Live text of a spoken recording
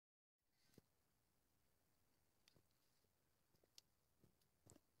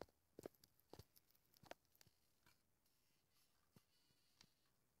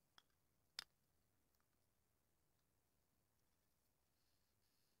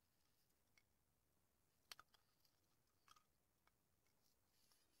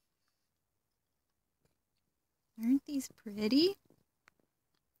Aren't these pretty?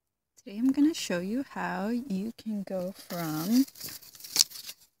 Today I'm going to show you how you can go from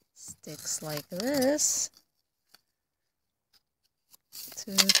sticks like this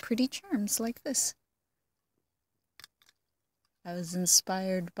to pretty charms like this. I was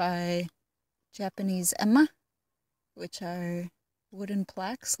inspired by Japanese ema, which are wooden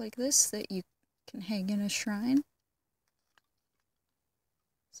plaques like this that you can hang in a shrine.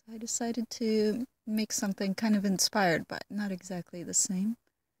 So I decided to make something kind of inspired, but not exactly the same.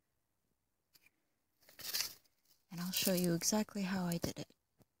 And I'll show you exactly how I did it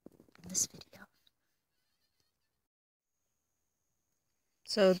in this video.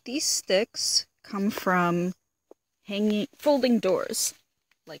 So these sticks come from folding doors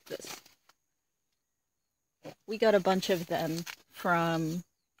like this. We got a bunch of them from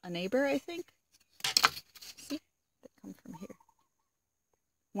a neighbor, I think. See? They come from here.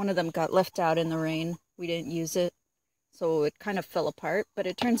 One of them got left out in the rain. We didn't use it, so it kind of fell apart, but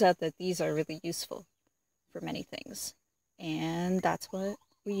it turns out that these are really useful for many things. And that's what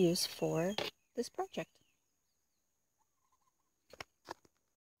we use for this project.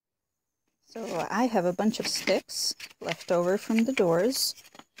 So I have a bunch of sticks left over from the doors.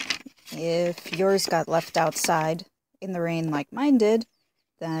 If yours got left outside in the rain like mine did,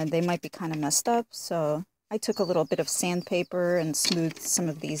 then they might be kind of messed up. So I took a little bit of sandpaper and smoothed some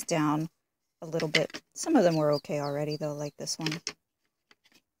of these down a little bit. Some of them were okay already though, like this one.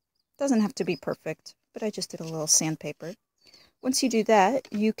 Doesn't have to be perfect, but I just did a little sandpaper. Once you do that,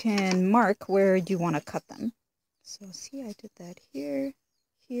 you can mark where you want to cut them. So see, I did that here,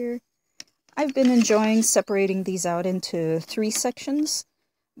 here. I've been enjoying separating these out into 3 sections,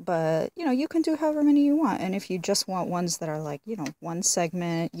 but you can do however many you want. And if you just want ones that are like, one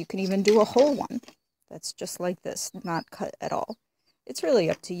segment, you can even do a whole one that's just like this, not cut at all. It's really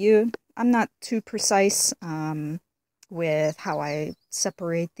up to you. I'm not too precise with how I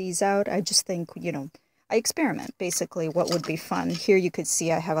separate these out. I just think, I experiment basically what would be fun. Here you could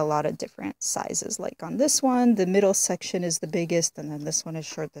see I have a lot of different sizes. Like on this one, the middle section is the biggest, and then this one is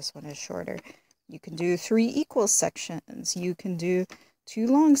short, this one is shorter. You can do 3 equal sections. You can do 2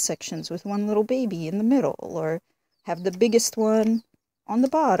 long sections with one little baby in the middle, or have the biggest one on the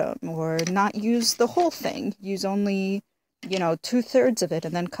bottom, or not use the whole thing. Use only, 2/3 of it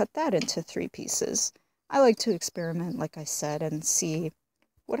and then cut that into 3 pieces. I like to experiment, like I said, and see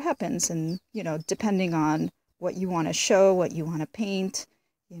what happens, and depending on what you want to show, what you want to paint,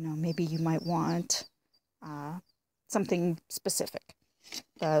 maybe you might want something specific.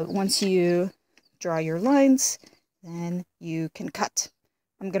 But once you draw your lines, then you can cut.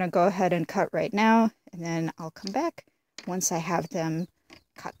 I'm gonna go ahead and cut right now, and then I'll come back once I have them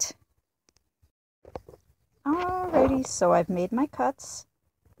cut. Alrighty, so I've made my cuts.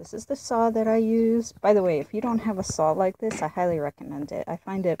 This is the saw that I use. By the way, if you don't have a saw like this, I highly recommend it. I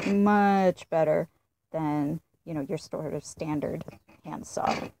find it much better than, your sort of standard hand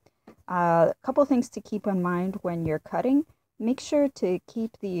saw. A couple things to keep in mind when you're cutting. Make sure to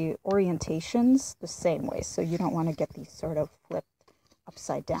keep the orientations the same way, so you don't want to get these sort of flipped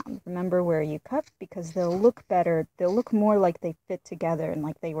upside down. Remember where you cut, because they'll look better. They'll look more like they fit together and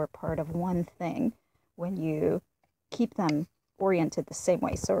like they were part of one thing when you keep them oriented the same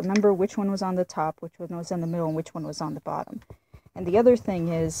way. So remember which one was on the top, which one was in the middle, and which one was on the bottom. And the other thing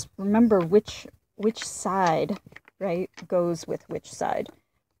is, remember which side, right, goes with which side,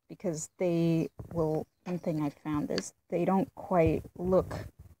 because one thing I found is they don't quite look,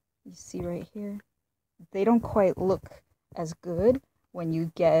 you see right here, they don't quite look as good when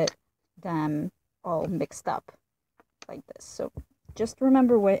you get them all mixed up like this. So just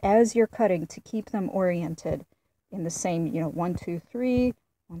remember as you're cutting to keep them oriented in the same, 1, 2, 3,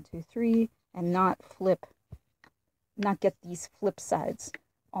 1, 2, 3, and not get these flip sides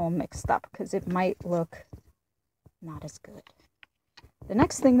all mixed up, because it might look not as good. The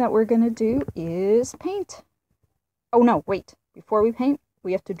next thing that we're going to do is paint. Oh no, wait. Before we paint,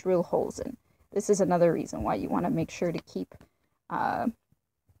 we have to drill holes in. This is another reason why you want to make sure to keep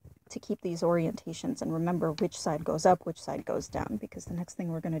these orientations and remember which side goes up, which side goes down, because the next thing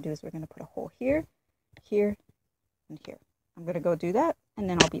we're going to do is we're going to put a hole here, here, and here. I'm going to go do that, and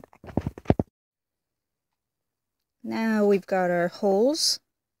then I'll be back. Now we've got our holes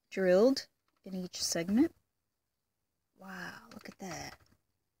drilled in each segment. Wow, look at that.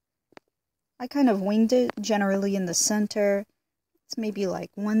 I kind of winged it generally in the center. It's maybe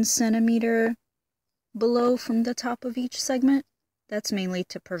like 1 centimeter below from the top of each segment. That's mainly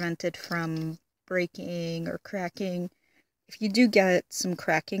to prevent it from breaking or cracking. If you do get some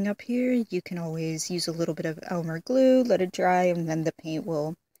cracking up here, you can always use a little bit of Elmer glue, let it dry, and then the paint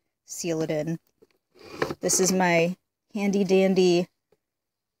will seal it in. This is my handy dandy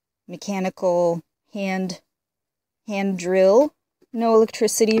mechanical hand drill. No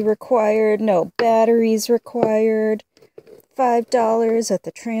electricity required, no batteries required. $5 at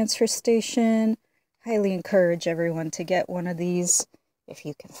the transfer station. Highly encourage everyone to get one of these if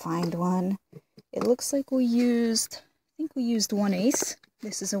you can find one. It looks like we used, I think we used 1/8.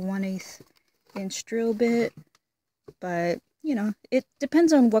 This is a 1/8 inch drill bit, but you know, it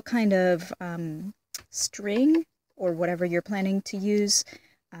depends on what kind of string or whatever you're planning to use.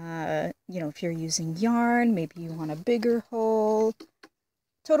 You know, if you're using yarn, maybe you want a bigger hole.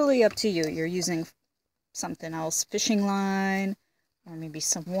 Totally up to you. You're using something else, fishing line, or maybe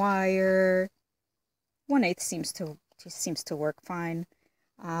some wire. 1/8 seems to work fine.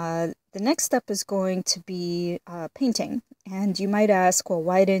 The next step is going to be painting. And you might ask, well,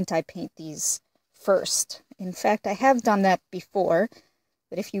 why didn't I paint these first? In fact, I have done that before.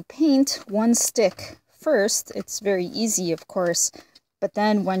 But if you paint one stick first, it's very easy, of course. But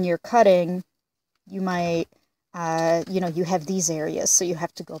then when you're cutting, you might, you know, you have these areas. So you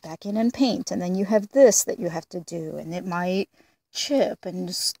have to go back in and paint. And then you have this that you have to do. And it might chip and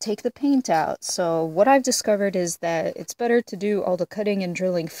just take the paint out. So what I've discovered is that it's better to do all the cutting and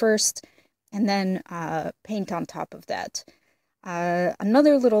drilling first and then paint on top of that.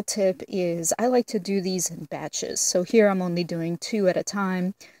 Another little tip is I like to do these in batches. So here I'm only doing 2 at a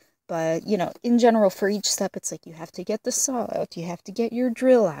time. But, you know, in general, for each step, it's like you have to get the saw out. You have to get your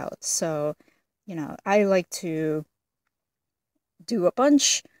drill out. So, you know, I like to do a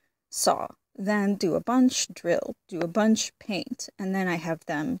bunch, saw, then do a bunch, drill, do a bunch, paint, and then I have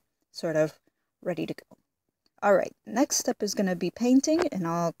them sort of ready to go. All right, next step is going to be painting, and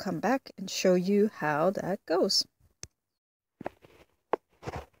I'll come back and show you how that goes.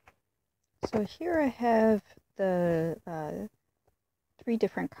 So here I have the 3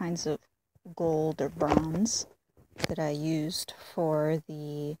 different kinds of gold or bronze that I used for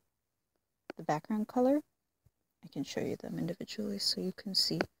the background color. I can show you them individually so you can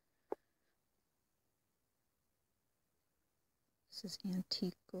see. This is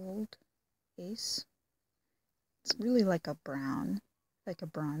antique gold base. It's really like a brown, like a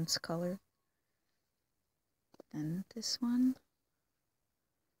bronze color. Then this one,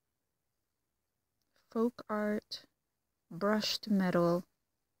 folk art, brushed metal,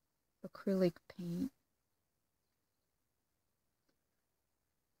 acrylic paint.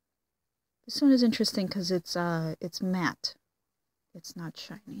 This one is interesting because it's matte. It's not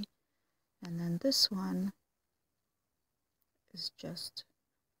shiny. And then this one is just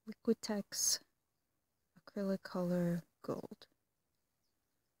Liquitex acrylic color gold.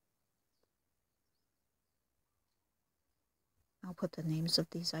 I'll put the names of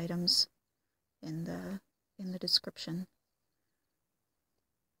these items in the description.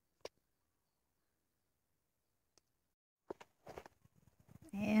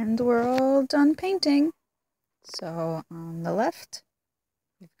 And we're all done painting. So on the left,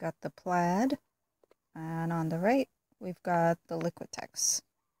 we've got the plaid, and on the right, we've got the Liquitex.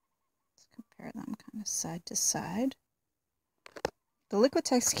 Let's compare them kind of side to side. The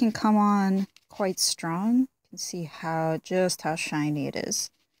Liquitex can come on quite strong. You can see just how shiny it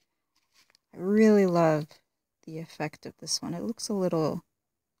is. I really love the effect of this one. It looks a little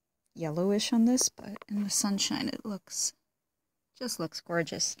yellowish on this, but in the sunshine it just looks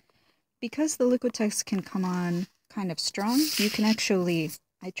gorgeous. Because the Liquitex can come on kind of strong, you can actually,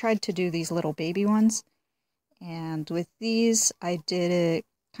 I tried to do these little baby ones, and with these I did it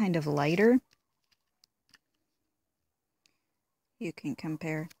kind of lighter. You can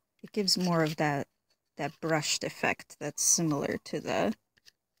compare. It gives more of that brushed effect that's similar to the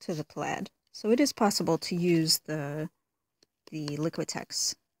plaid. So it is possible to use the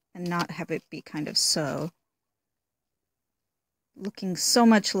Liquitex and not have it be kind of looking so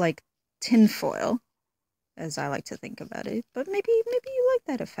much like tinfoil, as I like to think about it. But maybe you like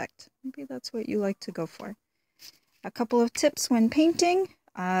that effect. Maybe that's what you like to go for. A couple of tips when painting.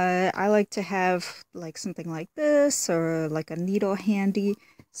 I like to have like something like this or like a needle handy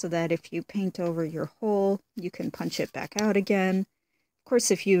so that if you paint over your hole, you can punch it back out again. Of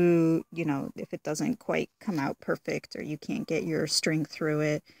course, if if it doesn't quite come out perfect or you can't get your string through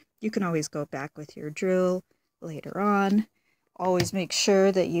it, you can always go back with your drill later on. Always make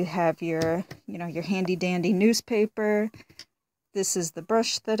sure that you have your handy dandy newspaper. This is the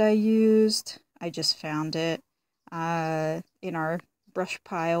brush that I used. I just found it in our brush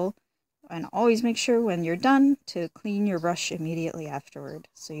pile. And always make sure when you're done to clean your brush immediately afterward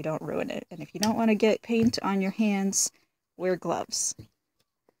so you don't ruin it. And if you don't want to get paint on your hands, wear gloves.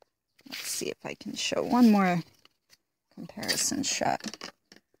 Let's see if I can show one more comparison shot.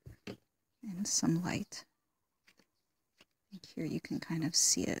 and some light. I think here you can kind of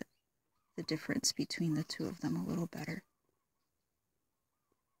see it, the difference between the two of them a little better.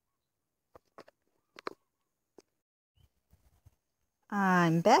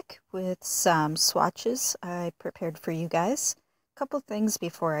 I'm back with some swatches I prepared for you guys. A couple things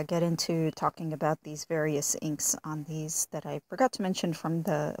before I get into talking about these various inks on these that I forgot to mention from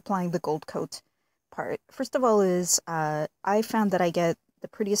the applying the gold coat part. First of all is I found that I get the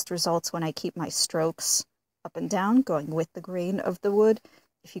prettiest results when I keep my strokes up and down, going with the grain of the wood.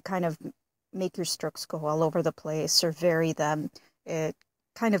 If you kind of make your strokes go all over the place or vary them, it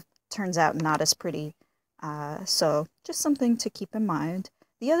kind of turns out not as pretty. So just something to keep in mind.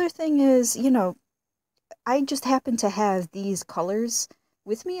 The other thing is, you know, I just happen to have these colors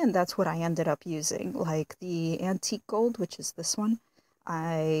with me, and that's what I ended up using. Like the antique gold, which is this one.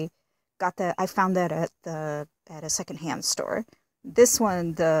 I found that at a secondhand store. This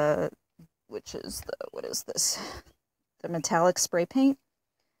one, which is what is this? The metallic spray paint.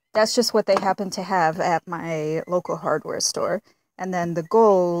 That's just what they happen to have at my local hardware store. And then the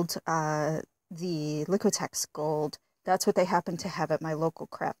gold, the Liquitex gold, that's what they happen to have at my local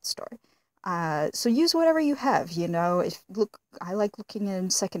craft store. So use whatever you have, you know. I like looking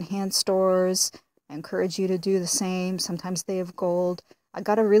in secondhand stores. I encourage you to do the same. Sometimes they have gold. I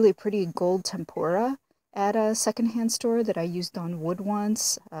got a really pretty gold tempura at a secondhand store that I used on wood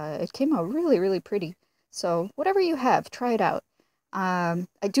once. It came out really, really pretty. So whatever you have, try it out. I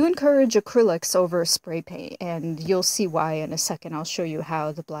do encourage acrylics over spray paint, and you'll see why in a second. I'll show you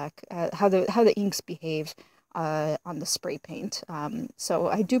how the how the inks behave on the spray paint. So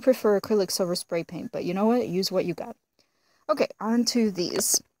I do prefer acrylics over spray paint, but you know what? Use what you got. Okay, on to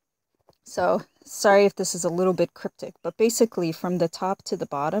these. So sorry if this is a little bit cryptic, but basically from the top to the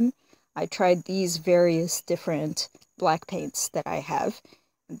bottom, I tried these various different black paints that I have.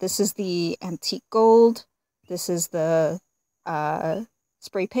 This is the antique gold. This is the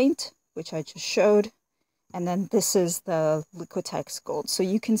spray paint, which I just showed, and then this is the Liquitex gold. So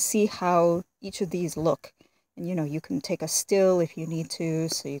you can see how each of these look, and you know, you can take a still if you need to,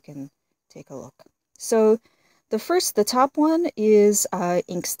 so you can take a look. So the top one is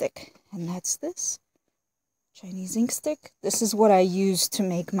ink stick, and that's this Chinese ink stick. This is what I use to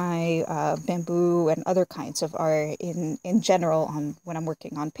make my bamboo and other kinds of art in general when I'm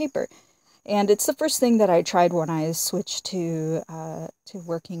working on paper. And it's the first thing that I tried when I switched to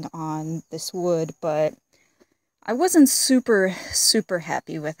working on this wood, but I wasn't super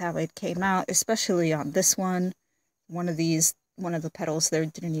happy with how it came out, especially on this one. One of the petals there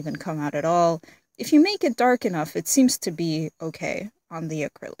didn't even come out at all. If you make it dark enough, it seems to be okay on the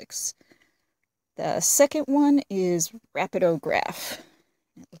acrylics. The second one is Rapidograph.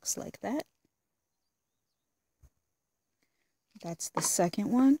 It looks like that. That's the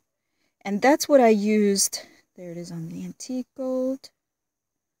second one. And that's what I used. There it is on the antique gold,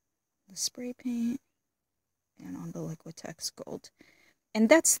 the spray paint, and on the Liquitex gold. And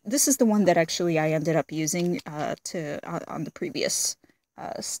this is the one that actually I ended up using on the previous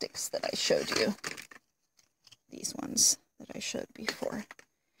sticks that I showed you. These ones that I showed before.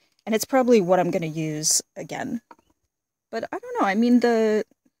 And it's probably what I'm going to use again. But I don't know. I mean, the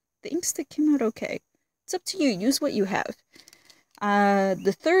ink stick came out okay. It's up to you. Use what you have.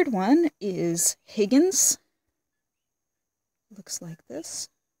 The third one is Higgins. Looks like this.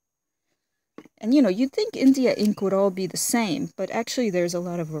 And you know, you'd think India ink would all be the same, but actually there's a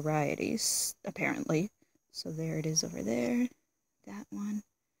lot of varieties, apparently. So there it is over there, that one,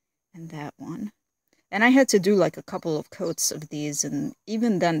 and that one. And I had to do like a couple of coats of these, and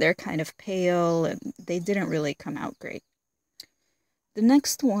even then they're kind of pale, and they didn't really come out great. The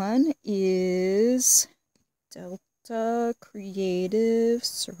next one is Delta Creative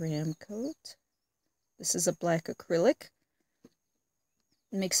Ceramcoat. This is a black acrylic.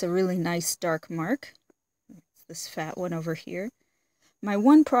 It makes a really nice dark mark. It's this fat one over here. My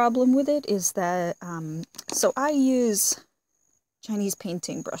one problem with it is that, so I use Chinese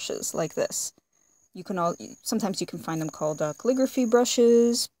painting brushes like this. Sometimes you can find them called calligraphy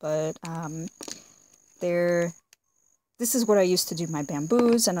brushes, but this is what I used to do my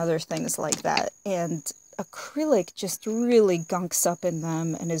bamboos and other things like that. And acrylic just really gunks up in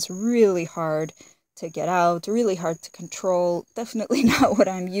them and is really hard to get out, really hard to control. Definitely not what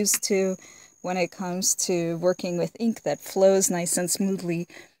I'm used to when it comes to working with ink that flows nice and smoothly.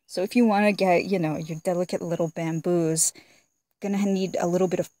 So if you want to get, you know, your delicate little bamboos, you're gonna need a little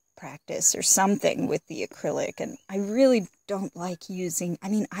bit of practice or something with the acrylic. And I really don't like using,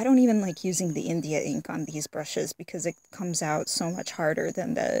 I don't even like using the India ink on these brushes because it comes out so much harder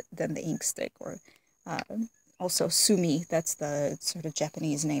than the ink stick or also Sumi, that's the sort of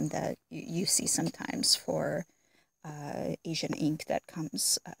Japanese name that you see sometimes for Asian ink that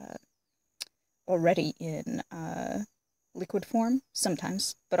comes already in liquid form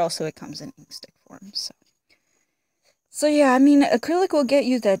sometimes, but also it comes in ink stick form. So yeah, I mean, acrylic will get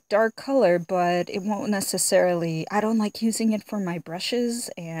you that dark color, but it won't necessarily. I don't like using it for my brushes,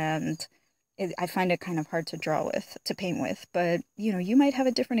 and I find it kind of hard to draw with, to paint with. But you know, you might have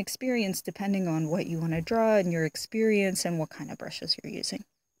a different experience depending on what you want to draw and your experience and what kind of brushes you're using.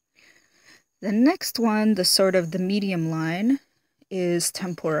 The next one, the sort of the medium line, is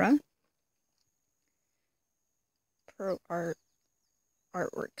Tempera. Pro Art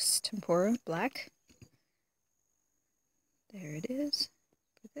Artworks Tempera Black. There it is.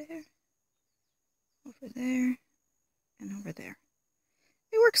 Over there. Over there. And over there.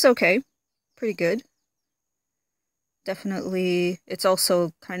 It works okay. Pretty good. Definitely, it's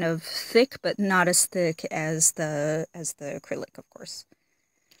also kind of thick, but not as thick as the acrylic, of course.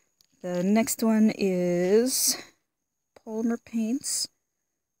 The next one is Polymer Paints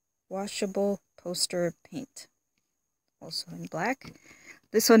Washable Poster Paint. Also in black.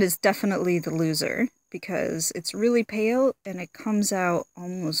 This one is definitely the loser because it's really pale and it comes out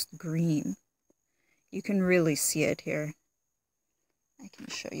almost green. You can really see it here. I can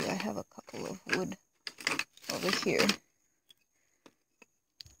show you. I have a couple of wood over here. Look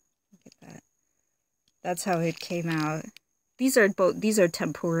at that. That's how it came out. These are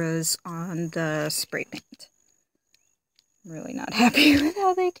tempuras on the spray paint. I'm really not happy with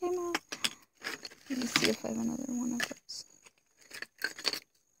how they came out. Let me see if I have another one of those.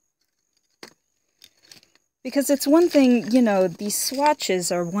 Because it's one thing, you know, these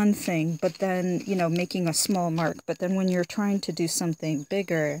swatches are one thing, but then, you know, making a small mark. But then when you're trying to do something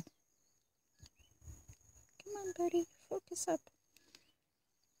bigger... Come on, buddy, focus up.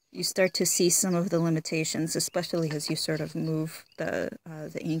 You start to see some of the limitations, especially as you sort of move the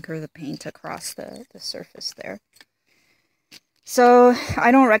ink or the paint across the surface there. So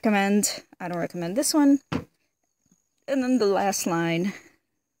I don't recommend this one. And then the last line,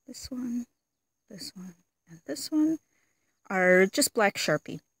 this one, and this one are just black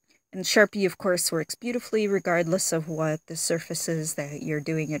Sharpie. And Sharpie, of course, works beautifully regardless of what the surface is that you're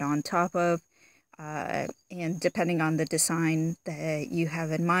doing it on top of. And depending on the design that you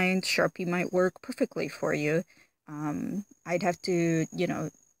have in mind, Sharpie might work perfectly for you. I'd have to, you know,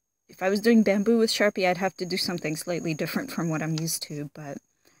 if I was doing bamboo with Sharpie, I'd have to do something slightly different from what I'm used to. But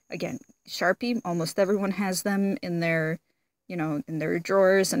again, Sharpie, almost everyone has them in their, you know, in their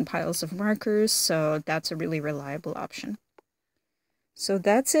drawers and piles of markers, so that's a really reliable option. So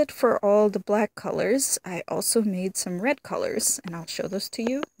that's it for all the black colors. I also made some red colors, and I'll show those to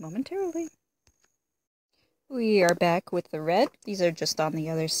you momentarily. We are back with the red. These are just on the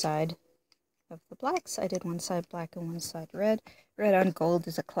other side of the blacks. I did one side black and one side red. Red on gold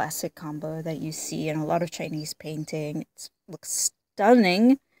is a classic combo that you see in a lot of Chinese painting. It looks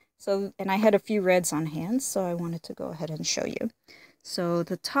stunning. So, and I had a few reds on hand, so I wanted to go ahead and show you. So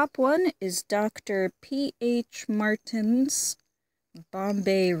the top one is Dr. P.H. Martin's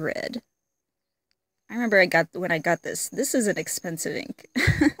Bombay Red. I remember when I got this. This is an expensive ink.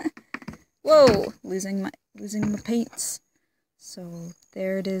 Whoa, losing my paints. So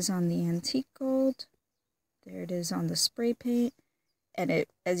there it is on the antique gold. There it is on the spray paint. And it,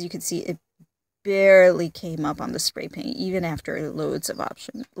 as you can see, it barely came up on the spray paint, even after loads of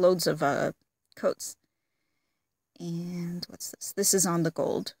coats. And what's this? This is on the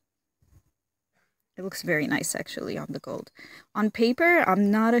gold. It looks very nice, actually, on the gold. On paper,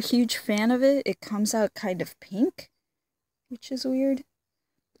 I'm not a huge fan of it. It comes out kind of pink, which is weird.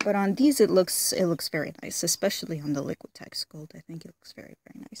 But on these, it looks very nice, especially on the Liquitex gold. I think it looks very,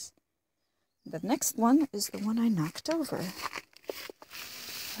 very nice. The next one is the one I knocked over.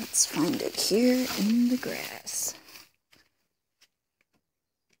 Let's find it here in the grass.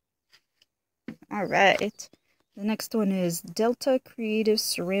 All right. The next one is Delta Creative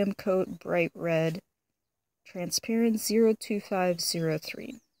Ceramcoat Bright Red Transparent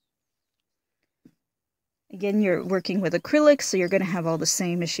 02503. Again, you're working with acrylic, so you're going to have all the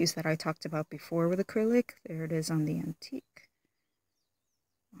same issues that I talked about before with acrylic. There it is on the antique,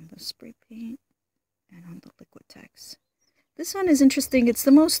 on the spray paint, and on the Liquitex. This one is interesting. It's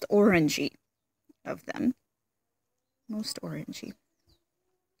the most orangey of them. Most orangey.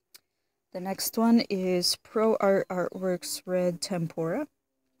 The next one is Pro Art Artworks Red Tempera.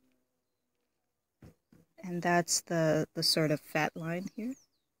 And that's the sort of fat line here.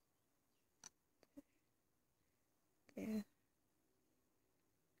 There.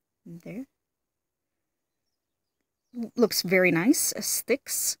 And there. Looks very nice.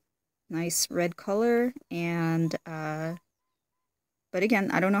 Sticks. Nice red color, and but again,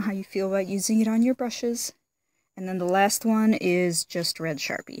 I don't know how you feel about using it on your brushes. And then the last one is just red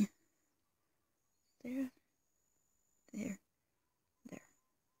Sharpie. There.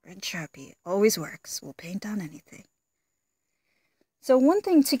 Red Sharpie always works. We'll paint on anything. So one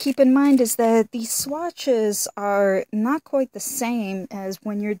thing to keep in mind is that these swatches are not quite the same as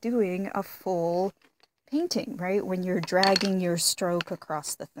when you're doing a full painting, right? When you're dragging your stroke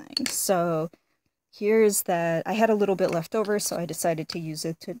across the thing. So here's that. I had a little bit left over, so I decided to use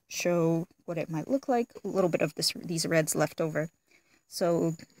it to show what it might look like. A little bit of these reds left over.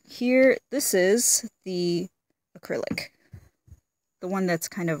 So here, this is the acrylic, the one that's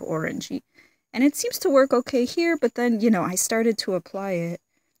kind of orangey. And it seems to work okay here, but then, you know, I started to apply it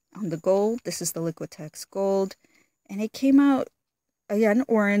on the gold. This is the Liquitex Gold. And it came out, again,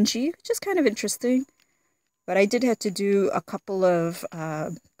 orangey, which is kind of interesting. But I did have to do a couple of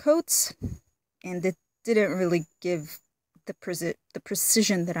coats, and it didn't really give the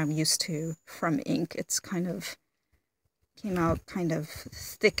precision that I'm used to from ink. It's kind of, came out kind of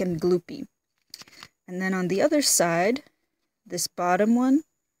thick and gloopy. And then on the other side, this bottom one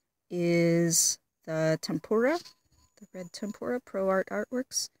is the Tempera, the red Tempera Pro Art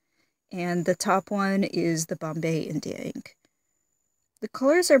Artworks, and the top one is the Bombay India ink. The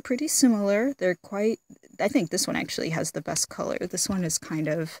colors are pretty similar. They're quite, I think this one actually has the best color. This one is kind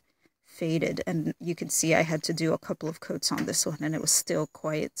of faded, and you can see I had to do a couple of coats on this one, and it was still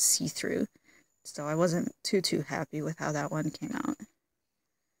quite see-through. So I wasn't too happy with how that one came out. I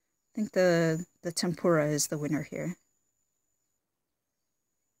think the Tempera is the winner here.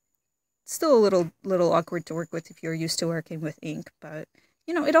 Still a little awkward to work with if you're used to working with ink, but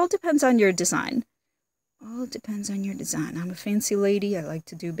you know, it all depends on your design. All depends on your design. I'm a fancy lady. I like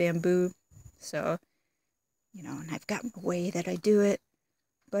to do bamboo, so you know, and I've got my way that I do it.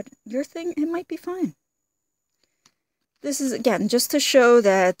 But your thing, it might be fine. This is again just to show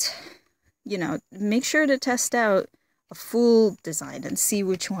that, you know, make sure to test out a full design and see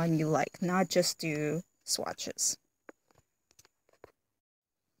which one you like, not just do swatches.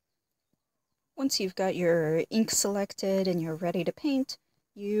 Once you've got your ink selected and you're ready to paint,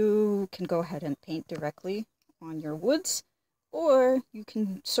 you can go ahead and paint directly on your woods, or you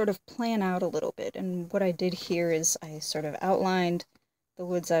can sort of plan out a little bit. And what I did here is I sort of outlined the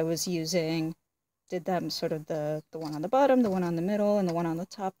woods I was using, did them sort of the one on the bottom, the one on the middle, and the one on the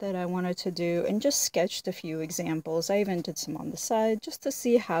top that I wanted to do, and just sketched a few examples. I even did some on the side just to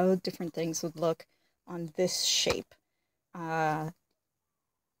see how different things would look on this shape.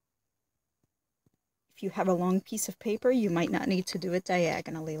 If you have a long piece of paper, you might not need to do it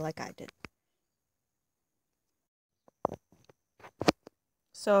diagonally like I did.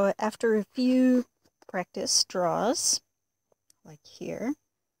 So after a few practice draws, like here,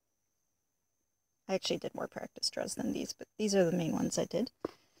 I actually did more practice draws than these, but these are the main ones I did.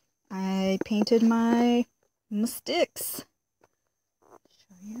 I painted my sticks.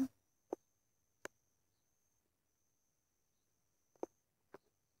 Show you.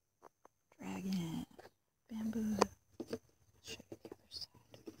 Dragon, bamboo. Show you the other side.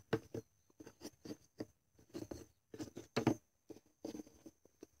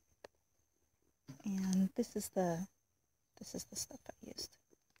 And this is the stuff I used.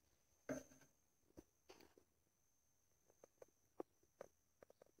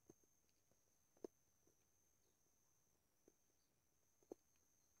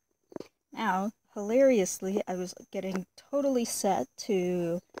 Now, hilariously, I was getting totally set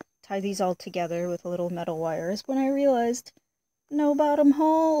to tie these all together with little metal wires when I realized no bottom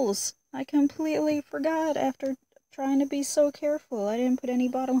holes. I completely forgot after trying to be so careful. I didn't put any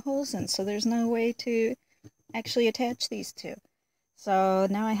bottom holes in, so there's no way to actually attach these two. So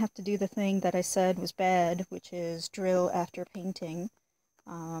now I have to do the thing that I said was bad, which is drill after painting.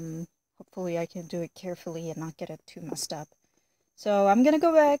 Hopefully I can do it carefully and not get it too messed up. So I'm going to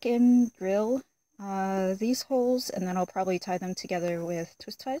go back and drill these holes, and then I'll probably tie them together with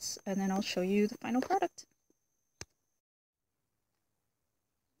twist ties, and then I'll show you the final product.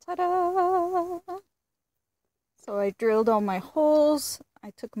 Ta-da! So I drilled all my holes.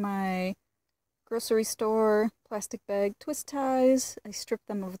 I took my grocery store plastic bag twist ties. I stripped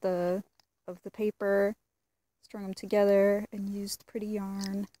them of the paper, strung them together, and used pretty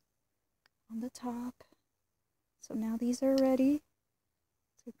yarn on the top. So now these are ready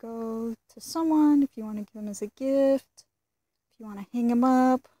to go to someone if you want to give them as a gift. If you want to hang them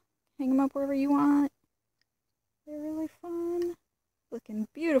up wherever you want. They're really fun. Looking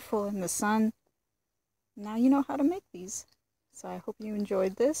beautiful in the sun. Now you know how to make these. So I hope you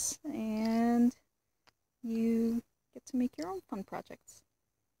enjoyed this and you get to make your own fun projects.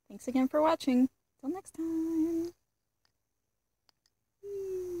 Thanks again for watching. Till next time.